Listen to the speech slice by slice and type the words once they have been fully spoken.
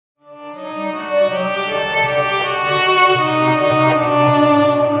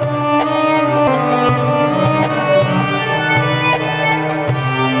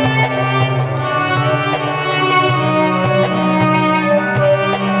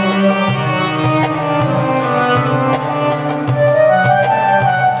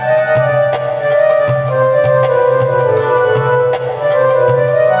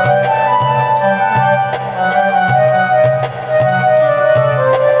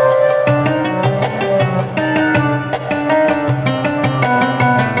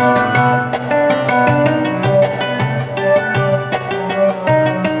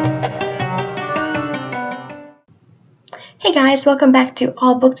guys, welcome back to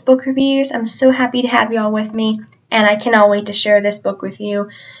All Books Book Reviews. I'm so happy to have you all with me, and I cannot wait to share this book with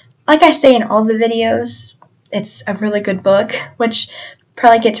you. Like I say in all the videos, it's a really good book, which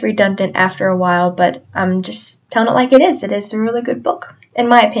probably gets redundant after a while, but I'm just telling it like it is. It is a really good book, in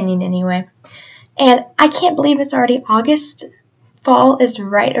my opinion anyway. And I can't believe it's already August. Fall is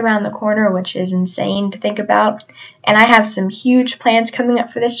right around the corner, which is insane to think about. And I have some huge plans coming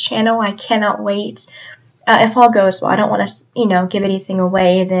up for this channel. I cannot wait. If all goes well, I don't want to, give anything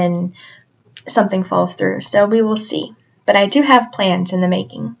away, then something falls through. So we will see. But I do have plans in the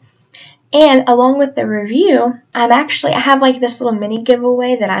making. And along with the review, I have like this little mini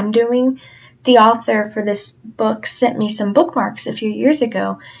giveaway that I'm doing. The author for this book sent me some bookmarks a few years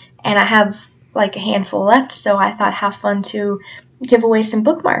ago, and I have like a handful left, so I thought how fun to give away some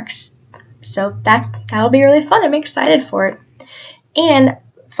bookmarks. So that'll be really fun. I'm excited for it. And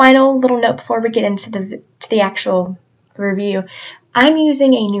final little note before we get into the actual review, I'm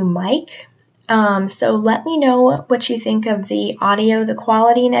using a new mic. So let me know what you think of the audio, the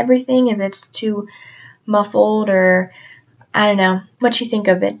quality and everything, if it's too muffled or I don't know, what you think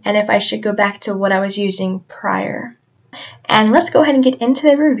of it, and if I should go back to what I was using prior. And let's go ahead and get into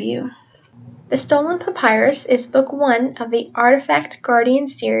the review. The Stolen Papyrus is book 1 of the Artifact Guardian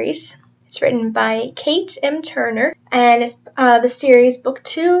series. It's written by Kate M. Turner, and the series book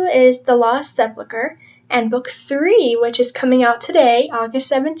 2 is The Lost Sepulchre, and book 3, which is coming out today,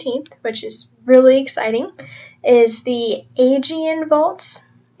 August 17th, which is really exciting, is the Aegean Vaults.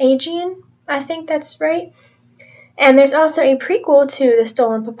 Aegean, I think that's right. And there's also a prequel to The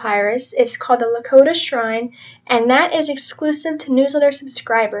Stolen Papyrus. It's called the Lakota Shrine, and that is exclusive to newsletter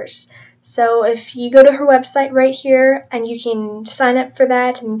subscribers. So if you go to her website right here, and you can sign up for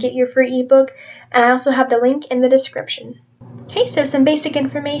that and get your free ebook, and I also have the link in the description. Okay, so some basic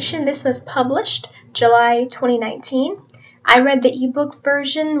information. This was published July 2019. I read the ebook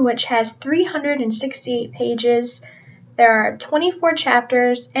version, which has 368 pages. There are 24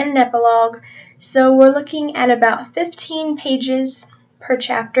 chapters and an epilogue, so we're looking at about 15 pages per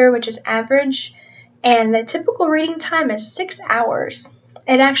chapter, which is average, and the typical reading time is 6 hours.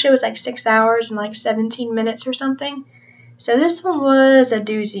 It actually was like 6 hours and like 17 minutes or something. So this one was a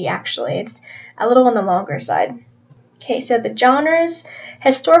doozy, actually. It's a little on the longer side. Okay, so the genres: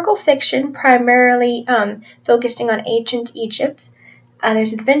 historical fiction, primarily focusing on ancient Egypt.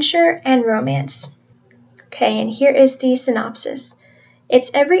 There's adventure and romance. Okay, and here is the synopsis. It's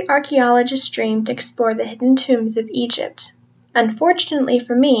every archaeologist's dream to explore the hidden tombs of Egypt. Unfortunately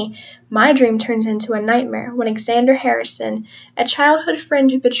for me, my dream turns into a nightmare when Xander Harrison, a childhood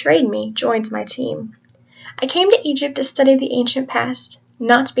friend who betrayed me, joins my team. I came to Egypt to study the ancient past,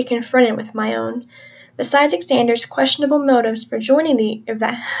 not to be confronted with my own. Besides Xander's questionable motives for joining the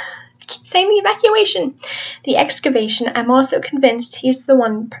excavation, I'm also convinced he's the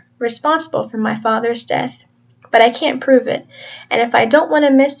one responsible for my father's death. But I can't prove it, and if I don't want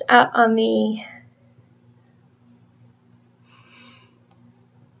to miss out on the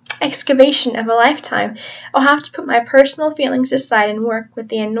excavation of a lifetime, I'll have to put my personal feelings aside and work with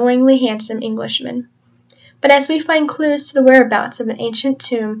the annoyingly handsome Englishman. But as we find clues to the whereabouts of an ancient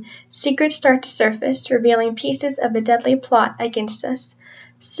tomb, secrets start to surface, revealing pieces of the deadly plot against us.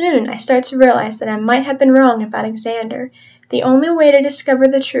 Soon I start to realize that I might have been wrong about Xander. The only way to discover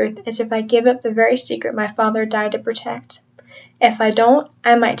the truth is if I give up the very secret my father died to protect. If I don't,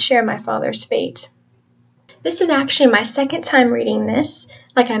 I might share my father's fate. This is actually my second time reading this.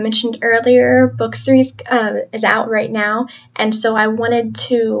 Like I mentioned earlier, book 3 is out right now, and so I wanted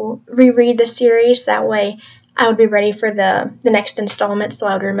to reread the series. That way I would be ready for the next installment, so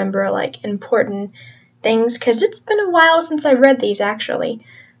I would remember like important things, because it's been a while since I read these actually.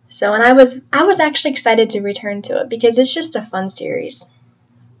 So, and I was actually excited to return to it because it's just a fun series.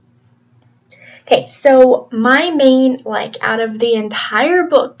 Okay, so my main, out of the entire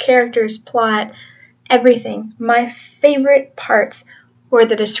book, characters, plot, everything, my favorite parts were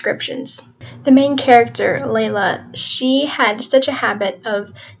the descriptions. The main character, Layla, she had such a habit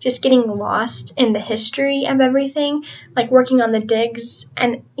of just getting lost in the history of everything, like working on the digs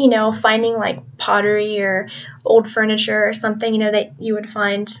and, finding like pottery or old furniture or something, that you would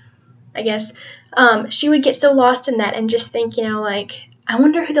find, I guess. She would get so lost in that and just think, I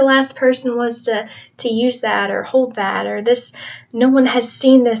wonder who the last person was to use that or hold that, or this, no one has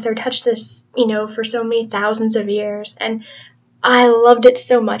seen this or touched this, for so many thousands of years. And I loved it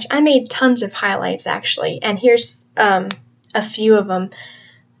so much. I made tons of highlights, actually, and here's a few of them.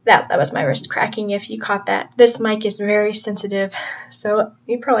 That was my wrist cracking, if you caught that. This mic is very sensitive, so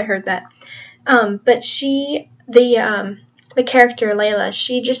you probably heard that. But the character, Layla,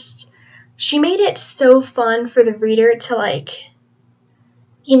 she made it so fun for the reader to,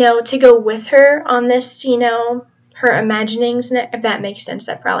 to go with her on this, her imaginings, if that makes sense.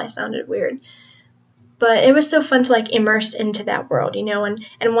 That probably sounded weird. But it was so fun to, like, immerse into that world,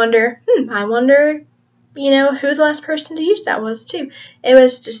 and wonder, I wonder, who the last person to use that was, too. It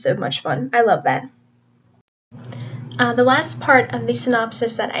was just so much fun. I love that. The last part of the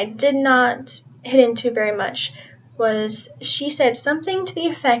synopsis that I did not hit into very much was, she said something to the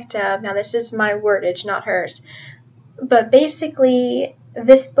effect of, now this is my wordage, not hers, but basically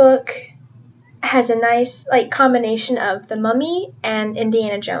this book has a nice, like, combination of The Mummy and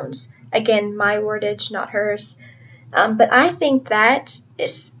Indiana Jones. Again, my wordage, not hers. But I think that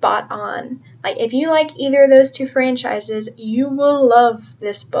is spot on. Like, if you like either of those two franchises, you will love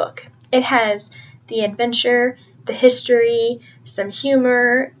this book. It has the adventure, the history, some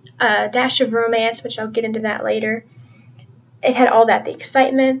humor, a dash of romance, which I'll get into that later. It had all that, the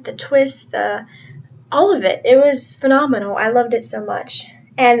excitement, the twist, all of it. It was phenomenal. I loved it so much.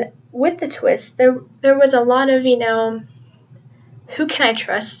 And with the twist, there was a lot of, who can I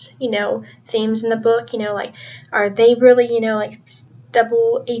trust, themes in the book, like, are they really, like,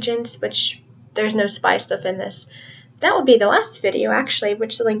 double agents, which there's no spy stuff in this. That will be the last video, actually,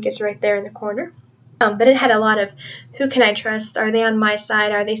 which the link is right there in the corner. But it had a lot of, who can I trust? Are they on my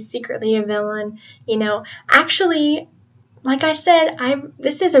side? Are they secretly a villain? Actually, like I said,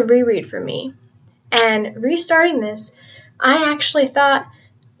 this is a reread for me. And restarting this, I actually thought,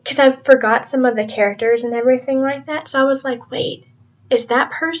 because I forgot some of the characters and everything like that, so I was like, wait, is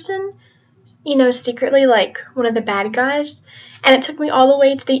that person, secretly, like, one of the bad guys? And it took me all the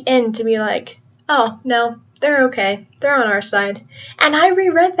way to the end to be like, oh, no, they're okay. They're on our side. And I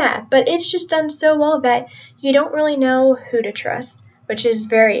reread that, but it's just done so well that you don't really know who to trust, which is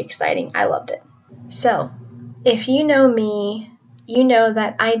very exciting. I loved it. So, if you know me, you know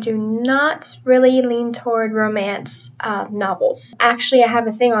that I do not really lean toward romance novels. Actually, I have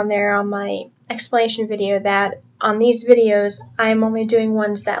a thing on there on my explanation video that on these videos, I'm only doing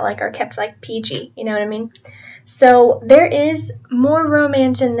ones that, like, are kept, like, PG, you know what I mean? So there is more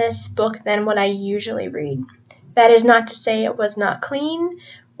romance in this book than what I usually read. That is not to say it was not clean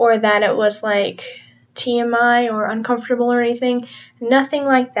or that it was, like, TMI or uncomfortable or anything. Nothing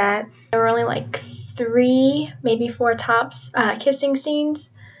like that. There were only, like, 3, maybe 4 tops kissing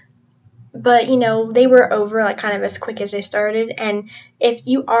scenes. But, they were over, like, kind of as quick as they started. And if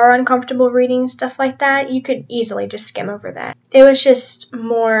you are uncomfortable reading stuff like that, you could easily just skim over that. It was just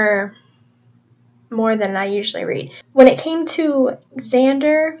more than I usually read. When it came to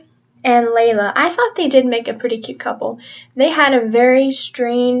Xander and Layla, I thought they did make a pretty cute couple. They had a very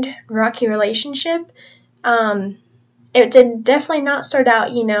strained, rocky relationship. It did definitely not start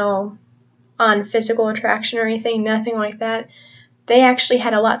out, on physical attraction or anything, nothing like that. They actually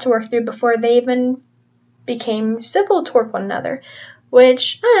had a lot to work through before they even became civil toward one another,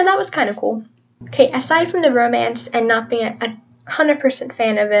 which, I don't know, that was kind of cool. Okay, aside from the romance and not being a 100%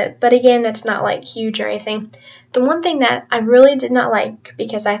 fan of it, but again, that's not, like, huge or anything, the one thing that I really did not like,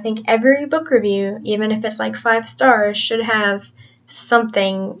 because I think every book review, even if it's, like, 5 stars, should have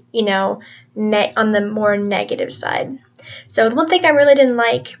something, on the more negative side. So the one thing I really didn't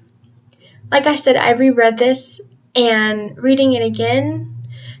like I said, I reread this, and reading it again,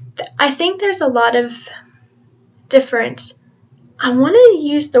 I think there's a lot of different, I want to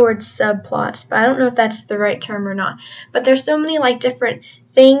use the word subplots, but I don't know if that's the right term or not. But there's so many, like, different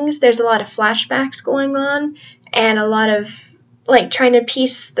things. There's a lot of flashbacks going on, and a lot of, like, trying to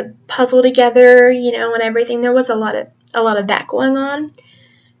piece the puzzle together, and everything. There was a lot of that going on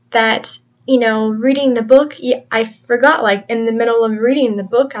that, reading the book, I forgot, like, in the middle of reading the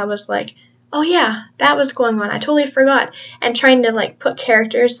book, I was like, oh yeah, that was going on. I totally forgot. And trying to, like, put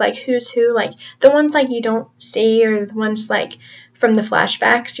characters, like, who's who, like, the ones, like, you don't see, or the ones, like, from the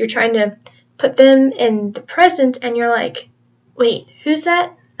flashbacks, you're trying to put them in the present, and you're like, wait, who's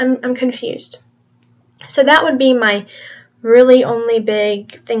that? I'm confused. So that would be my really only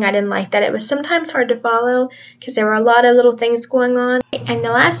big thing I didn't like, that it was sometimes hard to follow, because there were a lot of little things going on. And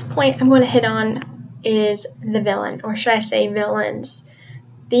the last point I'm going to hit on is the villain, or should I say villains.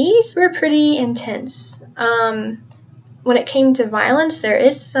 These were pretty intense. When it came to violence, there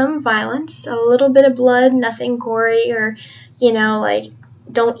is some violence, a little bit of blood, nothing gory or, like,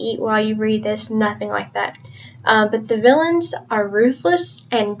 don't eat while you read this, nothing like that. But the villains are ruthless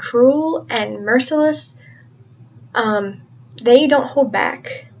and cruel and merciless. They don't hold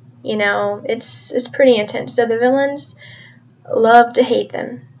back. It's pretty intense. So the villains, love to hate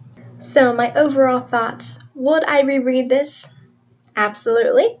them. So my overall thoughts, would I reread this?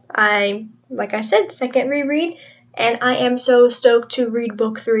 Absolutely. Like I said, second reread, and I am so stoked to read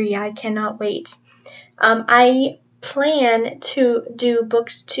book 3. I cannot wait. I plan to do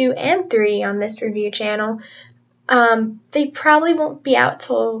books 2 and 3 on this review channel. They probably won't be out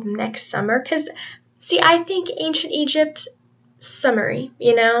till next summer, because, see, I think Ancient Egypt summery,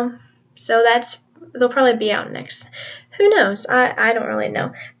 you know? So they'll probably be out next. Who knows? I don't really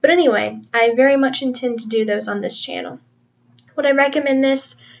know. But anyway, I very much intend to do those on this channel. Would I recommend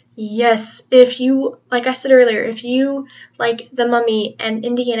this? Yes. If you, like I said earlier, if you like The Mummy and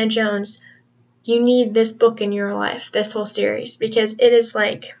Indiana Jones, you need this book in your life, this whole series, because it is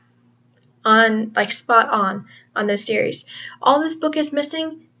spot on those series. All this book is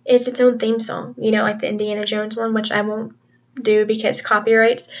missing is its own theme song, you know, like the Indiana Jones one, which I won't do because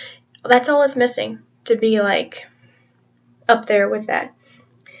copyrights. That's all it's missing to be like up there with that.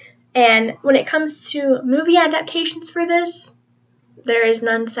 And when it comes to movie adaptations for this, there is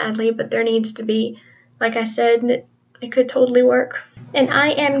none, sadly, but there needs to be. Like I said, it could totally work. And I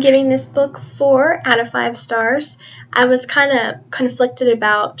am giving this book 4 out of 5 stars. I was kind of conflicted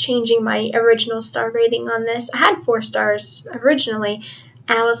about changing my original star rating on this. I had 4 stars originally,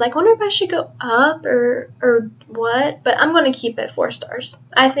 and I was like, I wonder if I should go up or what, but I'm going to keep it 4 stars.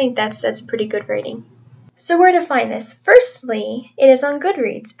 I think that's a pretty good rating. So where to find this? Firstly, it is on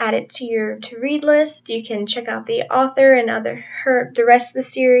Goodreads. Add it to your to-read list. You can check out the author and the rest of the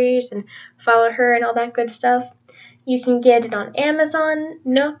series and follow her and all that good stuff. You can get it on Amazon,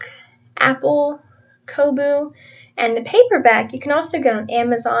 Nook, Apple, Kobo, and the paperback you can also get on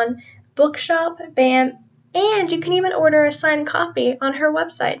Amazon, Bookshop, BAM, and you can even order a signed copy on her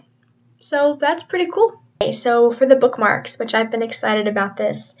website. So that's pretty cool. Okay, so for the bookmarks, which I've been excited about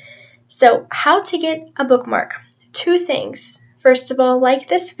this. So how to get a bookmark? 2 things. First of all, like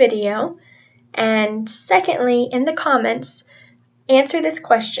this video, and secondly, in the comments, answer this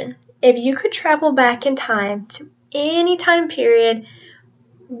question. If you could travel back in time to any time period,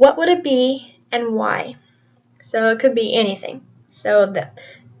 what would it be and why? So it could be anything. So the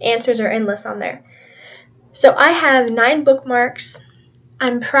answers are endless on there. So I have 9 bookmarks.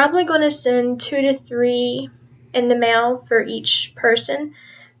 I'm probably going to send 2 to 3 in the mail for each person.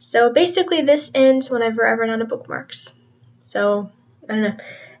 So basically this ends whenever I run out of bookmarks. So, I don't know.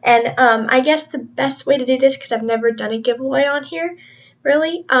 And I guess the best way to do this, because I've never done a giveaway on here,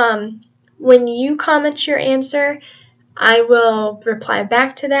 really, when you comment your answer, I will reply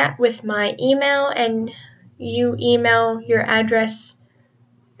back to that with my email, and you email your address,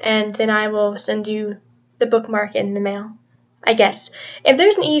 and then I will send you the bookmark in the mail, I guess. If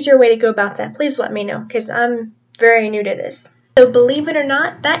there's an easier way to go about that, please let me know, because I'm very new to this. So believe it or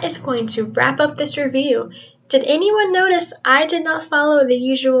not, that is going to wrap up this review. Did anyone notice I did not follow the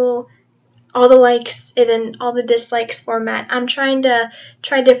usual all the likes and then all the dislikes format? I'm trying to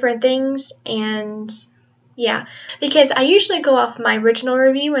try different things, and yeah, because I usually go off my original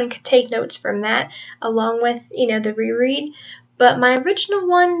review and could take notes from that along with, you know, the reread, but my original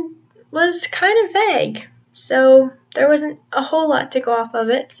one was kind of vague, so there wasn't a whole lot to go off of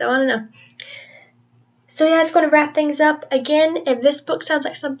it, so I don't know. So yeah, it's going to wrap things up. Again, if this book sounds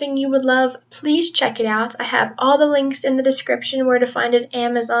like something you would love, please check it out. I have all the links in the description, where to find it,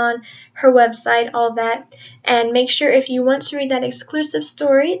 Amazon, her website, all that. And make sure if you want to read that exclusive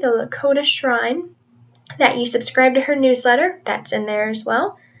story, the Lakota Shrine, that you subscribe to her newsletter. That's in there as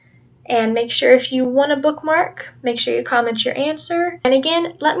well. And make sure if you want a bookmark, make sure you comment your answer. And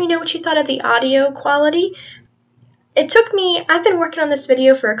again, let me know what you thought of the audio quality. I've been working on this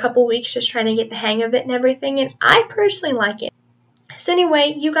video for a couple weeks, just trying to get the hang of it and everything, and I personally like it. So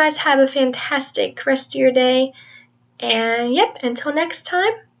anyway, you guys have a fantastic rest of your day, and yep, until next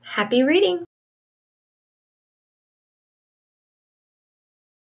time, happy reading!